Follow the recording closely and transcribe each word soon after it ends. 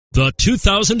The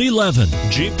 2011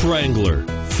 Jeep Wrangler.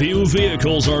 Few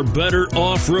vehicles are better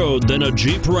off-road than a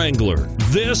Jeep Wrangler.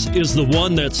 This is the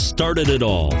one that started it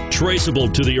all. Traceable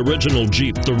to the original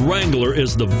Jeep, the Wrangler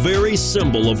is the very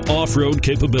symbol of off-road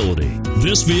capability.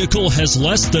 This vehicle has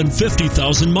less than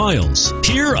 50,000 miles.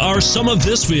 Here are some of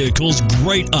this vehicle's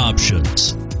great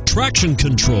options: traction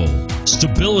control,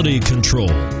 stability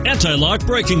control, anti-lock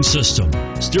braking system,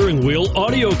 steering wheel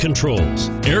audio controls,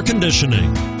 air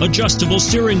conditioning, adjustable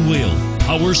steering wheel,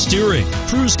 power steering,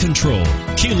 cruise control,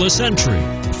 keyless entry,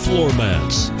 floor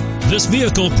mats. This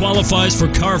vehicle qualifies for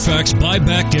Carfax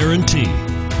buyback guarantee.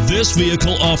 This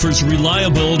vehicle offers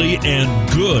reliability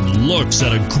and good looks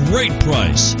at a great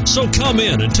price. So come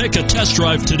in and take a test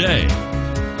drive today.